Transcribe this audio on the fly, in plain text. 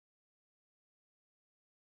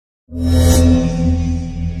First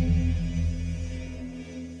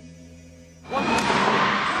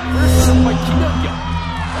serve by Kim Yeon-kyung.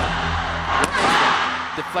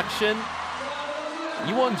 Deflection.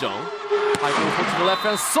 Lee Won-jung. High ball to the left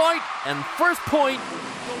hand side. And first point.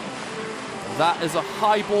 That is a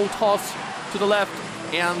high ball toss to the left.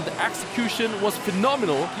 And the execution was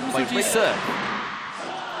phenomenal by Kim serve.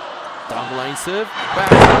 Down the line serve. Back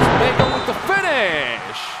to Mega with the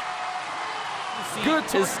finish. Good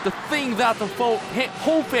is the thing that the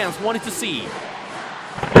whole fans wanted to see.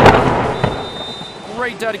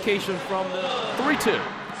 Great dedication from the 3-2.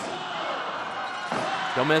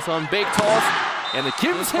 Gomez on big toss. And the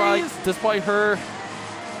Kim despite her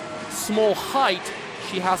small height,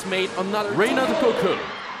 she has made another Reina de Coco.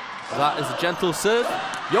 That is a gentle serve.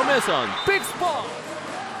 Gomez on big spot.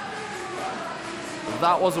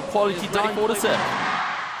 That was a quality dive for the serve.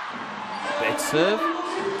 Big serve.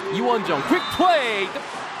 Lee Won-jung, quick play.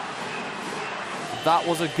 That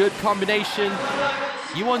was a good combination.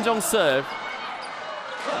 Lee Won-jung serve.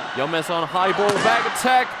 Gomez on high ball, back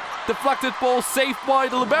attack. Deflected ball saved by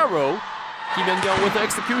the libero. Kim Yeon-kyung with the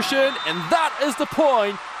execution, and that is the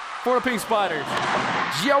point for the Pink Spiders.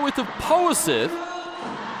 Jia with the power serve.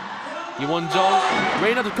 Lee Won-jung,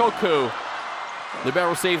 Reina de Coco.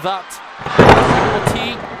 Libero saved that.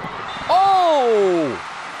 Oh!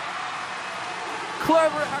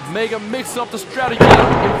 Clever. Mega mixed up the strategy in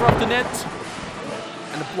front of the net.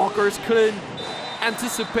 And the blockers couldn't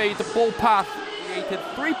anticipate the ball path. Created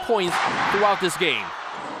 3 points throughout this game.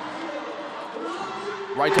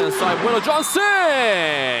 Right hand side, Willow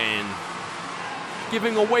Johnson!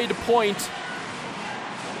 Giving away the point.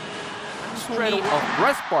 Straight of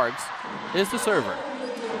Redspark is the server.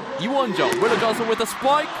 Lee Won-jung, Willow Johnson with a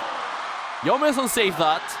spike. Yeon-min saved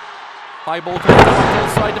that. High ball to the right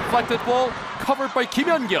hand side, deflected ball, covered by Kim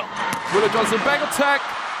Yeon-kyung. Willow Johnson back attack,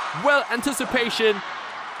 well anticipation.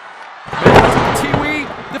 Tiwi,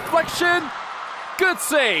 deflection, good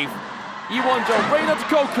save. Lee Won-jung, Reina de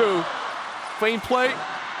Coco. Feint play,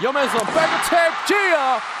 Yeon-min back attack,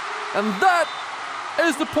 Jia, and that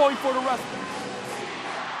is the point for the rest.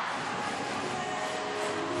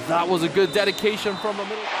 That was a good dedication from the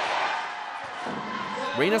middle.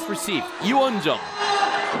 Reina's received. Lee Won-jung.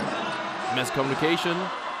 Miscommunication.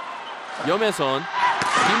 Yeon-min.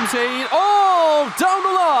 Kim Se-in. Oh, down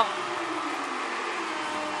the line.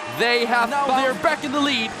 They have now they're back in the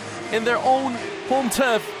lead in their own home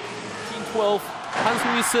turf. 13-12. Han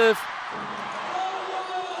Sung-hee serve.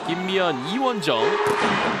 Kim Mi-yeon, Lee Won-jung.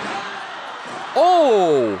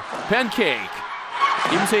 Oh, pancake.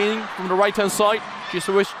 Kim Se-in from the right hand side. She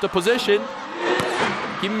switched the position.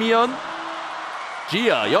 Kim Mi-yeon.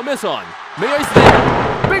 Jia, Yeon-min. Mega is there.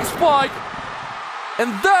 Big spike. And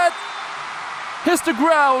that hits the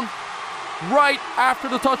ground right after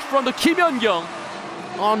the touch from the Kim Yeon-kyung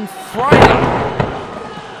on Friday.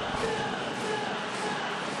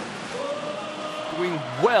 Doing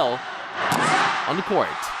well on the court.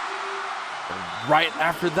 And right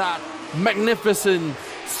after that, magnificent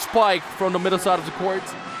spike from the middle side of the court.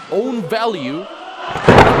 Own value.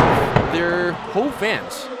 Their whole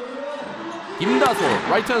fans. Kim Da-sol,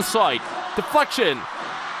 right hand side, deflection.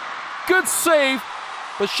 Good save,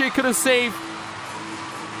 but she couldn't save.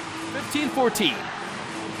 15-14.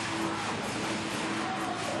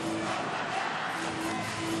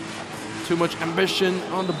 Too much ambition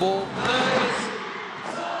on the ball.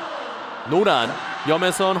 Noran,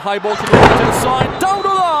 Yeon-min, high ball to the right hand side, down the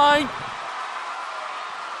line.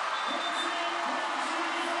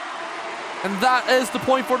 And that is the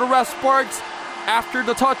point for the Redspark after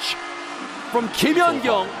the touch from Kim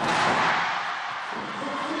Yeon-kyung.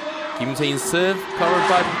 Kim Se-in serve, covered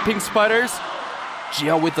by the Pink Spiders.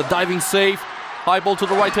 Jia with the diving save. High ball to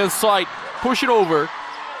the right hand side. Push it over.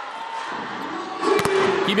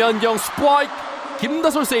 Kim Yeon-kyung spike. Kim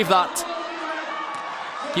Da-sol save that.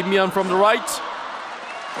 Kim Mi-yeon from the right.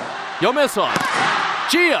 Yeon-min.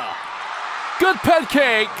 Jia. Good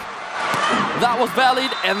pancake. That was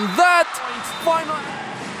valid, and that final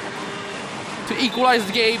to equalize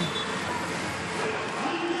the game.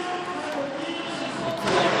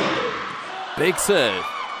 Big serve.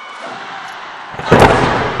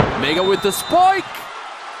 Mega with the spike.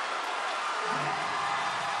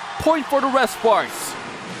 Point for the Redsparks.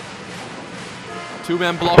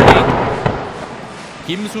 Two-man blocking.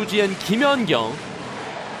 Kim Su-ji and Kim Yeon-kyung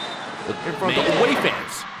in front of the away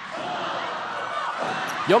fans.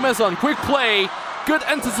 Yeon-min, quick play. Good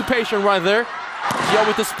anticipation right there. Jia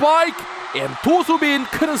with the spike. And Do Soo-bin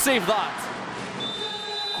couldn't save that.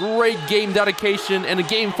 Great game dedication and a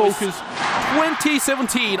game focus.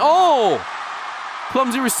 2017. Oh!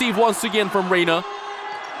 Clumsy receive once again from Reina.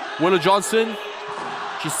 Willow Johnson.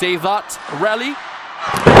 She saved that. Rally.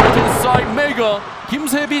 Right hand side. Mega. Kim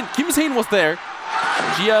Se-in was there.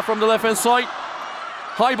 Gia from the left hand side.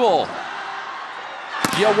 High ball.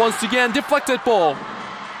 Gia once again. Deflected ball.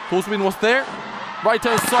 Do Soo-bin was there. Right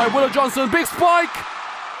hand side. Willow Johnson. Big spike.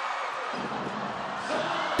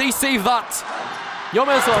 They save that.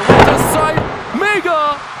 Yeon-min-sun. Right hand side.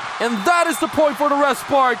 Mega. And that is the point for the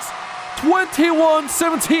Redsparks.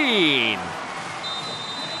 21-17.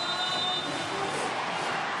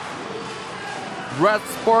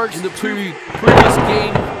 Redsparks in the previous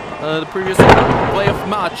game, the previous playoff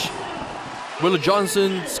match, Willow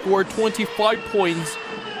Johnson scored 25 points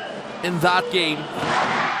in that game.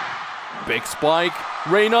 Big spike.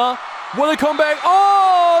 Reina, will it come back?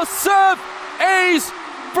 Oh, serve ace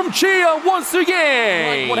from Gia once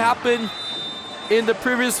again. Like what happened in the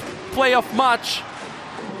previous playoff match.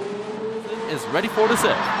 Is ready for the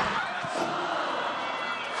set.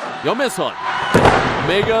 Yeon-min-sun.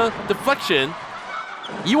 Mega deflection.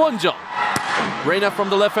 Iwon-jung. Reina from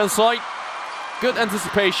the left hand side. Good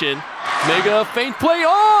anticipation. Mega feint play.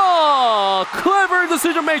 Oh! Clever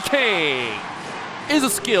decision making. Is a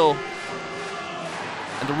skill.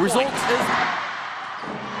 And the result is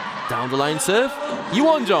down the line serve.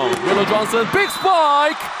 Iwon-jung. Willow Johnson. Big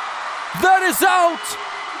spike. That is out.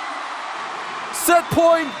 Set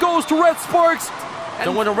point goes to Redsparks.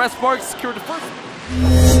 And when the Redsparks secure the first.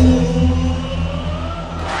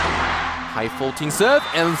 High floating serve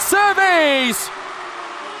and serve ace.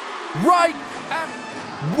 Right.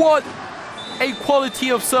 What a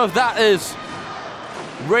quality of serve that is.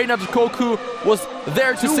 Reina Koku was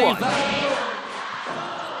there to save that.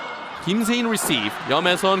 Kim Se-in receive.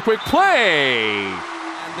 Yeon-min-sun quick play.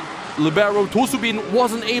 And the libero Do Soo-bin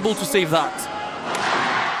wasn't able to save that.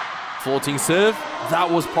 Floating serve, that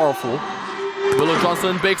was powerful. Willow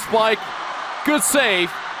Johnson, big spike, good save.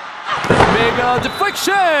 Mega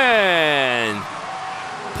deflection!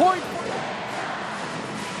 Point.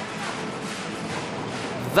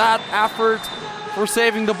 That effort for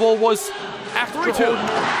saving the ball was extraordinary.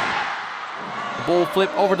 The ball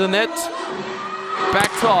flipped over the net. Back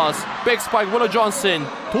toss, big spike, Willow Johnson,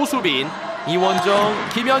 Do Soo-bin, Iwon-jung,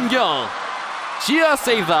 Kim Yeon-kyung. Gia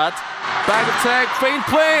saved that. Back attack, feint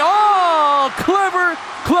play. Oh, clever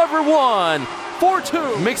one.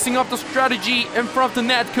 4-2. Mixing up the strategy in front of the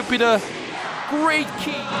net could be the great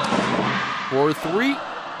key. 4-3.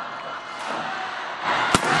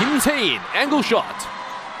 Kim Se-in, angle shot.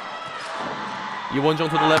 Iwon-jung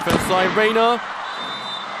to the left hand side, Reina.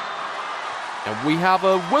 And we have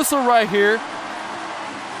a whistle right here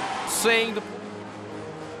saying the.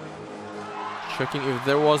 Checking if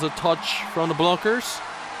there was a touch from the blockers.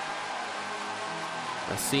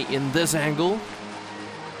 Let's see in this angle.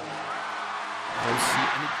 I don't see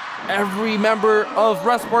every member of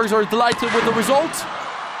Redsparks are delighted with the result.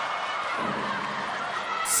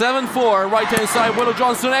 7-4, right hand side, Willow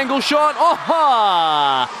Johnson angle shot.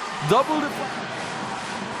 Aha! Double deflection.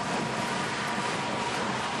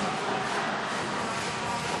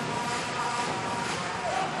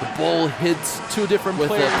 The ball hits two different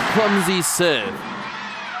with a clumsy serve.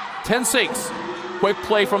 10-6. Quick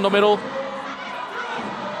play from the middle.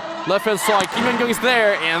 Left hand side, Kim Yeon-kyung is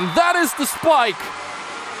there, and that is the spike.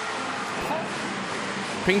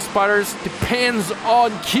 Pink Spiders depends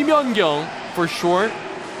on Kim Yeon-kyung for sure.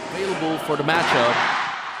 Available for the matchup.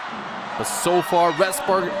 But so far,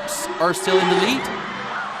 Redsparks are still in the lead.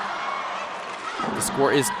 The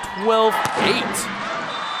score is 12-8.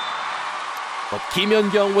 But Kim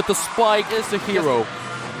Yeon-kyung with the spike is the hero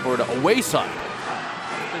for the away side.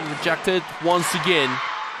 Been rejected once again.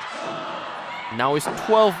 Now it's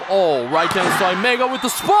 12-all. Right hand side, Mega with the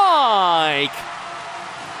spike.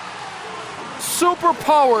 Super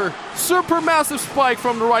power, super massive spike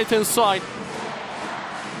from the right hand side.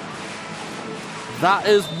 That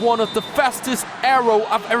is one of the fastest arrow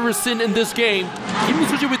I've ever seen in this game. Kim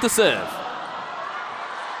Soo-ji with the serve.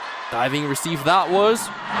 Diving receive that was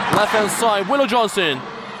left hand side, Willow Johnson.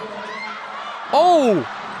 Oh!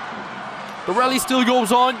 The rally still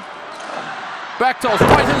goes on. Back toss,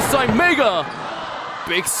 right hand side, Mega.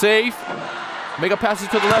 Big save. Mega passes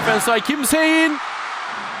to the left hand side, Kim Se-in.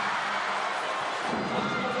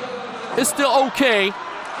 It's still okay.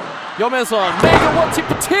 Yeon-min-sun, Mega one tip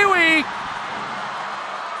Petir.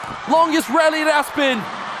 Longest rally it has been.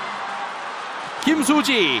 Kim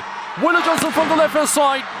Soo-ji, Willow Johnson from the left hand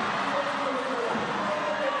side.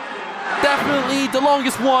 Definitely the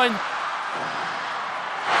longest one.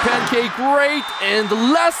 Pancake great, and the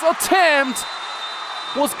last attempt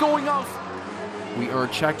was going off. We are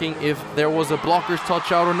checking if there was a blocker's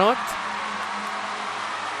touch out or not.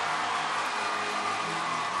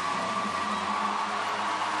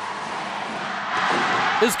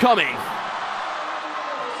 is coming.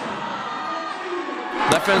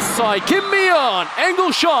 Left hand side, Kim Mi-yeon,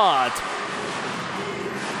 angle shot.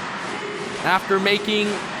 After making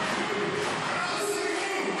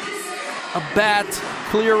a bad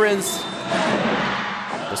clearance,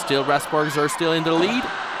 but still Redsparks are still in the lead.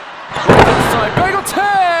 Right hand side, Mega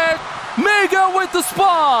tag! Mega with the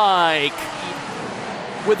spike!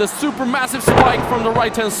 With a super massive spike from the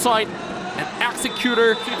right hand side. An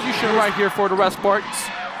execution right here for the Redsparks.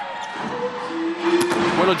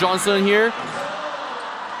 Willow Johnson here.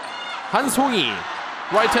 Han Song-hee,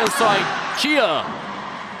 right hand side, Gia.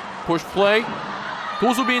 Push play.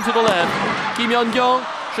 Do Soo-bin to the left. Kim Yeon-kyung,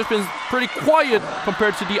 she's been pretty quiet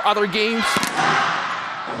compared to the other games.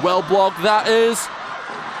 Well blocked, that is.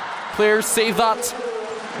 Players save that.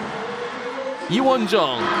 Lee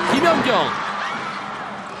Won-jung, Kim Yeon-kyung.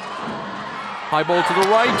 High ball to the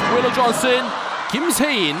right, Willow Johnson, Kim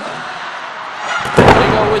Se-in. They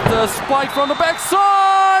go with the spike from the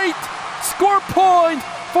backside. Score point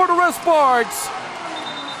for the Redsparks.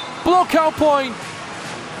 Blockout point.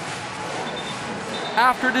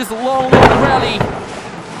 After this long rally,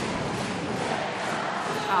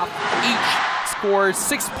 each scored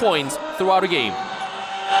 6 points throughout the game.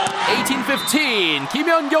 18-15, Kim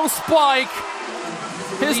Yeon-kyung spike.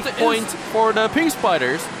 His point for the Pink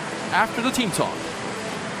Spiders after the team talk.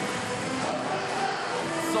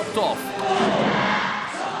 Subbed off.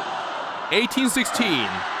 18-16,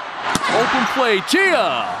 open play,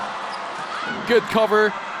 Gia. Good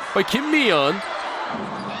cover by Kim Mi-yeon.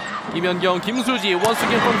 Kim Yeon-kyung, Kim Soo-ji, once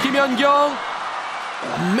again from Kim Yeon-kyung.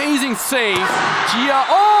 Amazing save. Gia,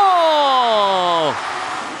 oh!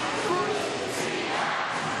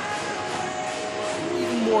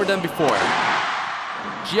 Even more than before.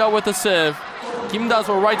 Gia with the save. Kim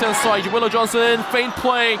Da-sol, right hand side, Willow Johnson, feint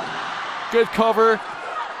play. Good cover.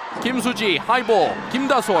 Kim Soo-ji, high ball. Kim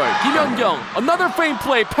Da-sol, Kim Yeon-kyung, another feint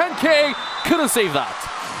play. Pancake, couldn't save that.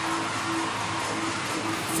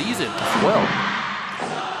 Season as well.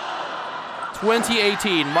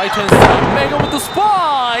 2018, right hand side, Mega with the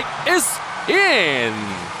spike is in.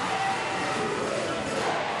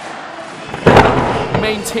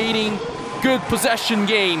 Maintaining good possession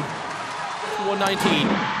game. 119,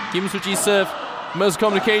 Kim Soo-ji serve,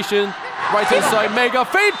 miscommunication, right hand side, Mega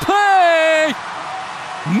feint play.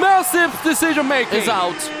 Massive decision making is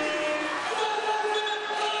out.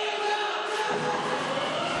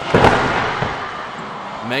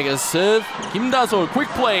 Mega serve, Kim Da-sol, quick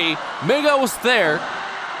play. Mega was there.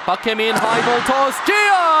 Park Hae-min, high ball toss.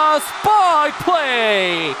 Gia, spike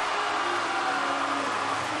play.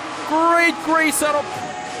 Great setup.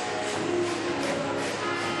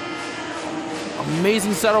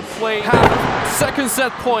 Amazing setup play. Second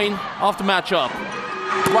set point of the matchup.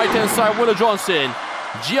 Right hand side, Willow Johnson.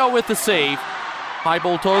 Gia with the save. High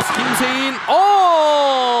ball toss, Kim Se-in.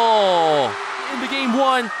 Oh! In the game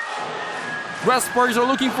one. Redsparks are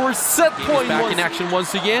looking for a set point. Back in action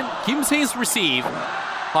once again. Kim Se-in's receive.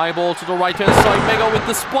 High ball to the right hand side. Mega with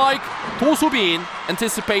the spike. Do Soo-bin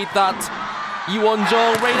anticipate that. Lee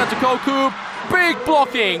Won-jung, Reina to Koku. Big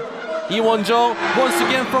blocking. Lee Won-jung once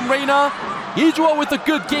again from Reina. Lee-jua with a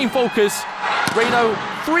good game focus. Reina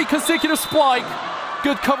 3 consecutive spike.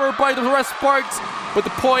 Good cover by the Redsparks. But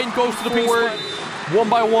the point goes to the forward. 1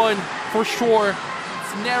 by 1 for sure.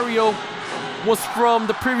 Scenario was from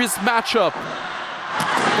the previous matchup.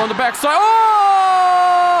 From the backside.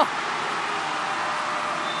 Oh!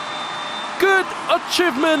 Good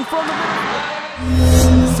achievement from the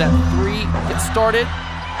set 3 gets started.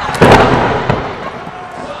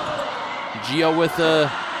 Gia with a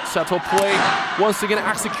settle play. Once again,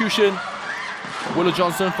 execution. Willow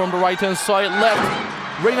Johnson from the right hand side. Left.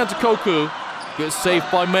 Reina to Koku. Good save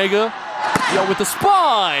by Mega. Gia with the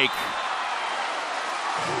spike.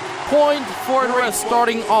 Point for the rest.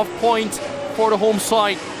 Starting off point for the home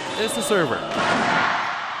side is the server.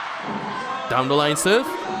 Down the line serve.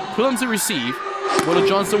 Clumsy receive. Willow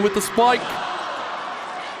Johnson with the spike.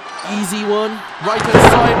 Easy one. Right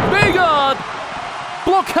hand side. Mega!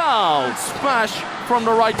 Block out. Smash from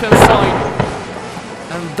the right hand side.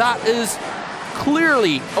 And that is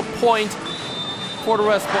clearly a point for the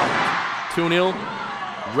Redspark. 2-0.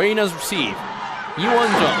 Reina's receive. Lee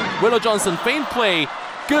Won-jung. Willow Johnson feint play.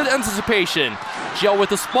 Good anticipation. Gia with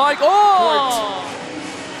the spike. Oh!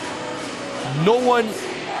 No one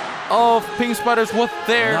of Pink Spiders was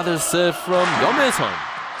there. Another serve from Yeon-mi-sun.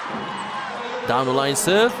 Down the line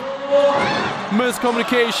serve.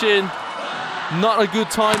 Miscommunication. Not a good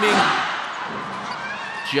timing.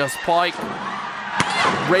 Just spike.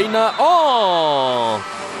 Reina. Oh!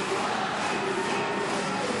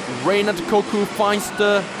 Reina to Koku finds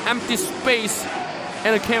the empty space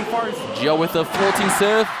And a campfire. Gia with a floating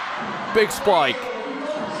serve. Big spike.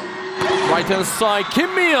 Right hand side, Kim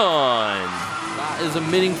Mi-yeon. That is a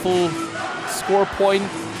meaningful score point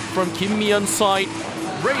from Kim Mi-yeon's side.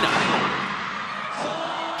 Reina.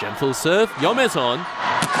 Gentle serve, Yeon-mi-sun.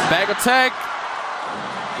 Back attack.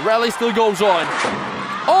 Rally still goes on.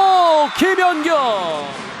 Oh, Kim Yeon-gyung.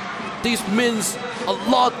 This means a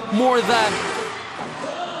lot more than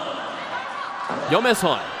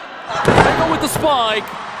Yeon-mi-sun. Go with the spike.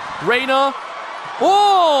 Reina.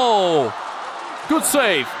 Oh! Good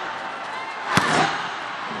save.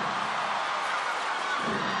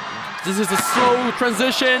 This is a slow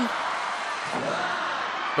transition.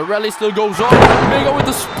 The rally still goes on. Mega with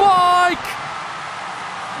the spike.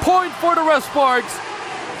 Point for the Redsparks.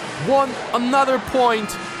 Another point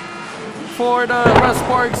for the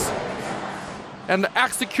Redsparks. And the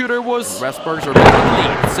executor was Redsparks are back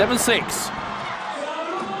in the lead. 7-6.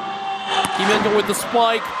 Kim Mi-yeon with the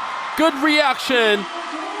spike. Good reaction.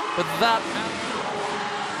 But that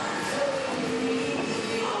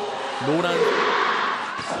Noran.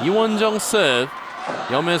 Iwon-jung serve.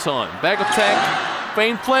 Yeon-mi-sun. Back attack.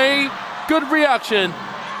 Feint play. Good reaction.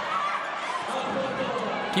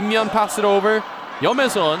 Kim Mi-yeon pass it over.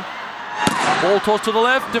 Yeon-mi-sun. Ball toss to the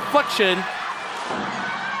left. Deflection.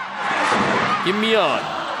 Kim Mi-yeon.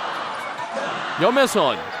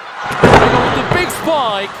 Yeon-mi-sun. With the big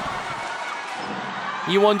spike.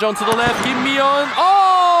 Iwon-jung to the left. Kim Mi-yeon.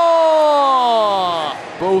 Oh!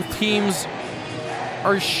 Both teams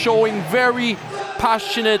are showing very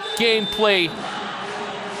passionate gameplay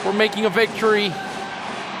for making a victory.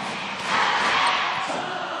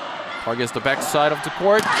 Targets the backside of the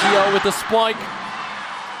court. Gia with the spike.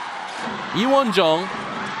 Iwon-jung.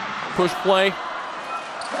 Push play.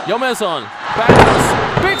 Yeon-mi-sun.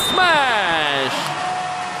 Back. Big smash.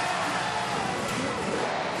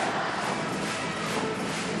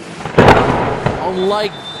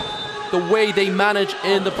 Unlike the way they manage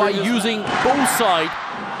by using both sides,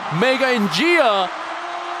 Mega and Gia.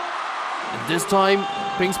 And this time,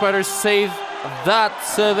 Pink Spiders save that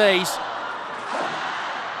serve ace.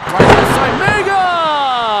 Right hand side, Mega!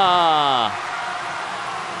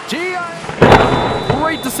 Gia!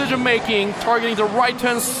 Great decision making, targeting the right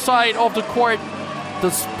hand side of the court. The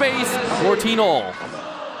space, 14-all.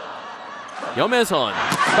 Yeon-mi-sun,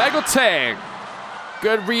 back attack.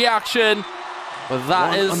 Good reaction. But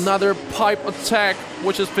that is another pipe attack,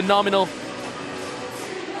 which is phenomenal.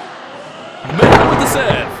 Mega with the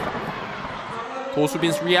serve.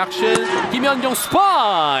 Ko-Soo-bin's reaction. Kim Yeon-gyung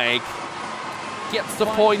spike. Gets the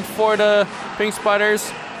point for the Pink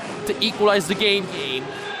Spiders to equalize the game.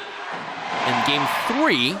 In game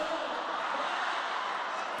 3.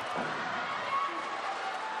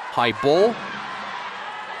 High ball.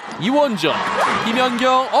 Iwon-jung. Kim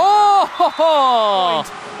Yeon-gyung. Oh!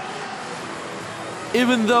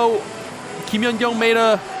 Even though Kim Yeon-gyung made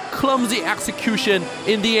a clumsy execution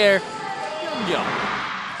in the air.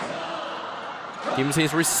 Kim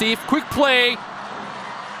Mi-yeon's receive, quick play.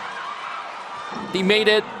 He made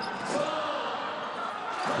it.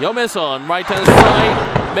 Yeon-mi-sun, right hand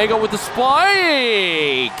side. Mega with the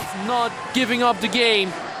spike. Not giving up the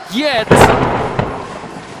game yet.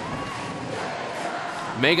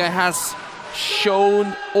 Mega has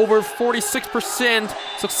shown over 46%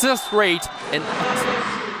 success rate, and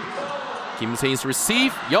Kim Mi-yeon's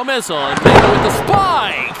receive. Yeon-mi-sun, Mega with the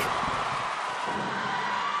spike.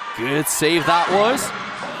 Good save that was.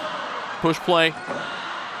 Push play.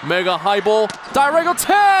 Mega high ball. Direct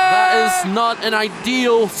attack! That is not an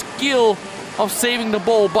ideal skill of saving the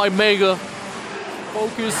ball by Mega.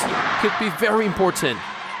 Focus could be very important.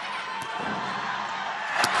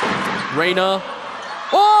 Reina.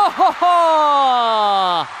 Oh!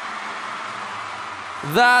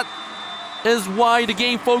 That is why the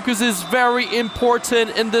game focus is very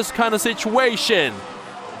important in this kind of situation.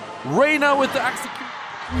 Reina with the execution.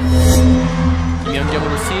 Kim Yeon-gyung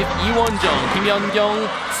will receive. Iwon-jung. Kim Yeon-gyung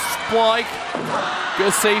spike.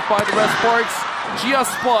 Good save by the Redsparks. Gia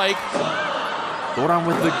spike. Noran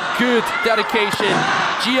with the good dedication.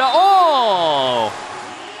 Gia. Oh!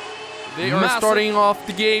 They are starting off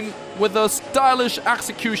the game with a stylish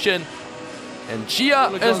execution. And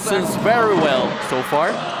Gia answers very well so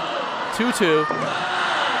far. 2-2.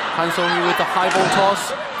 Han Sung-hee with the high ball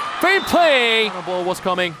toss. Feint play! The ball was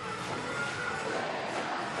coming.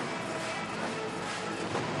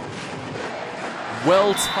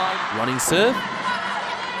 Well timed running serve.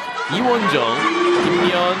 Iwon-jung, Kim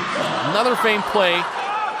Mi-yeon, another feint play.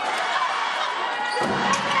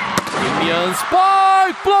 Kim Mi-yeon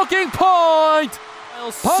spike, blocking point.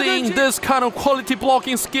 Seeing this kind of quality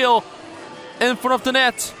blocking skill in front of the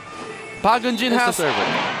net. Park Eun-jin has the server.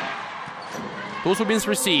 도수빈's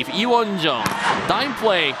receive. 이원정. Dime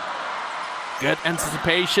play. Good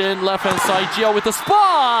anticipation. Left hand side. Gia with the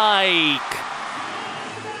spike.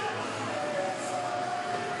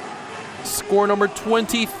 Score number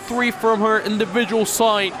 23 from her individual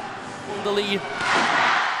side. The lead.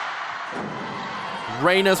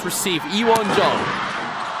 Reina's receive. 이원정.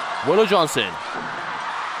 Willow Johnson.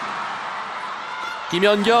 Kim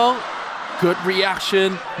Yeon-kyung. Good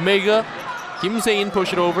reaction. Mega. Kim Se-in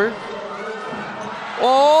push it over.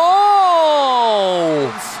 Oh!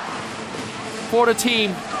 For the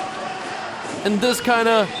team in this kind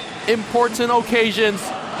of important occasions.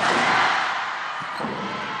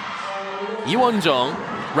 Iwon-jung,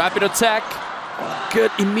 rapid attack.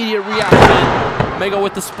 Good immediate reaction. Mega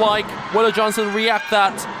with the spike. Willow Johnson react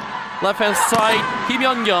that. Left hand side. Kim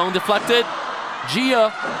Yeon-kyung deflected.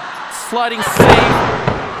 Gia sliding safe.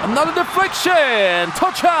 Another deflection.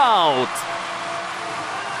 Touch out.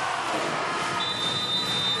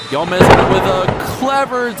 Gomez with a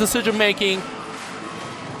clever decision making.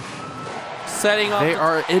 Setting up. They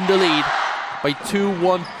are in the lead by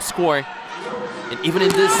 2-1 score. And even in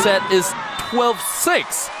this set is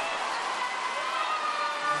 12-6.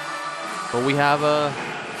 But we have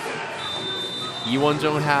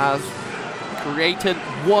Iwon-jung has created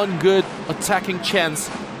one good attacking chance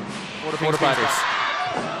for the fighters.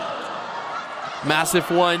 Massive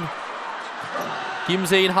one. Kim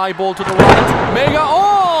Se-in high ball to the right. Mega.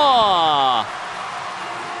 Oh!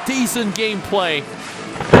 Decent gameplay.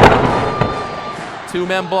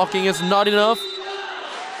 Two-man blocking is not enough.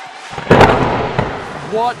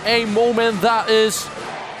 What a moment that is.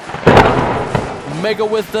 Mega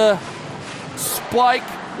with the spike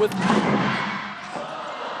with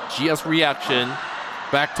Gia's reaction.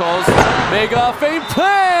 Back toss. Mega fade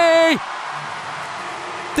play.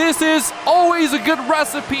 This is always a good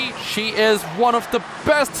recipe. She is one of the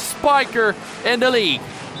best spiker in the league.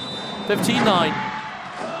 15-9.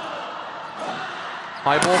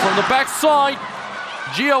 High ball from the backside.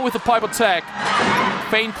 Gia with the pipe attack.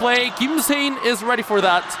 Feint play. Kim Se-in is ready for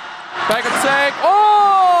that. Back attack.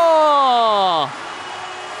 Oh!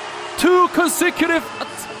 2 consecutive.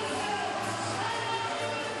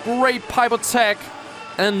 Great pipe attack.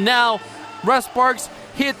 And now Redspark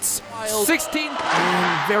hits 16.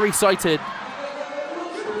 Very excited.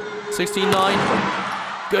 16-9.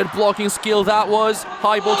 Good blocking skill that was.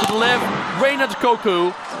 High ball to the left. Reina to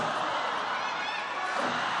Koku.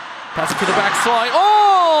 Pass it to the backside.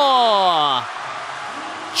 Oh!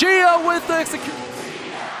 Gia with the execution.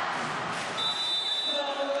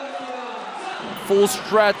 Full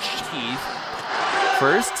stretch teeth.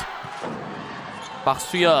 First. Park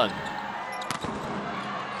Soo-yeon.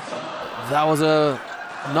 That was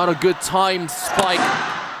not a good timed spike.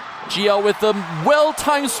 Gia with the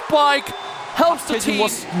well-timed spike helps the team.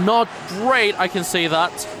 Was not great, I can say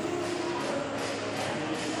that.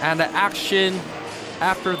 And the action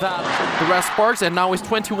after that, the Redspark, and now it's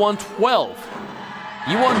 21-12.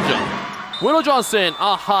 Iwon-jung. Willow Johnson,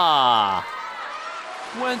 aha!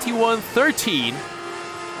 21-13.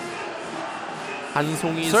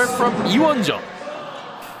 한송이 serve from Iwon-jung.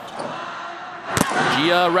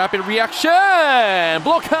 Gia rapid reaction,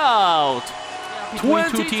 block out.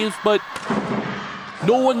 22 teams, but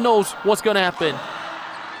no one knows what's gonna happen.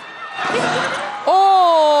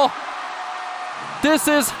 Oh! This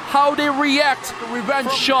is how they react. The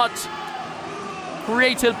revenge shot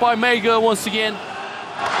created by Mega once again.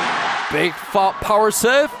 Big power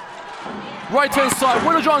save. Right hand side,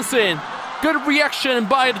 Willow Johnson. Good reaction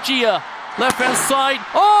by Gia. Left hand side.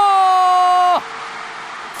 Oh!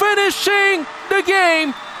 Finishing the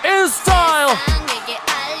game in style.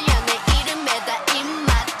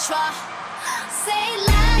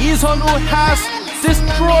 Lee Sun-woo has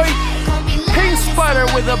destroyed Pink Spider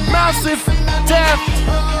with a massive deft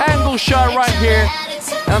angle shot right here.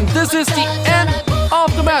 And this is the end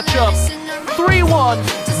of the matchup. 3-1,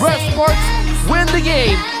 Redspark win the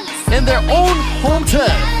game in their own home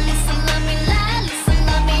turf.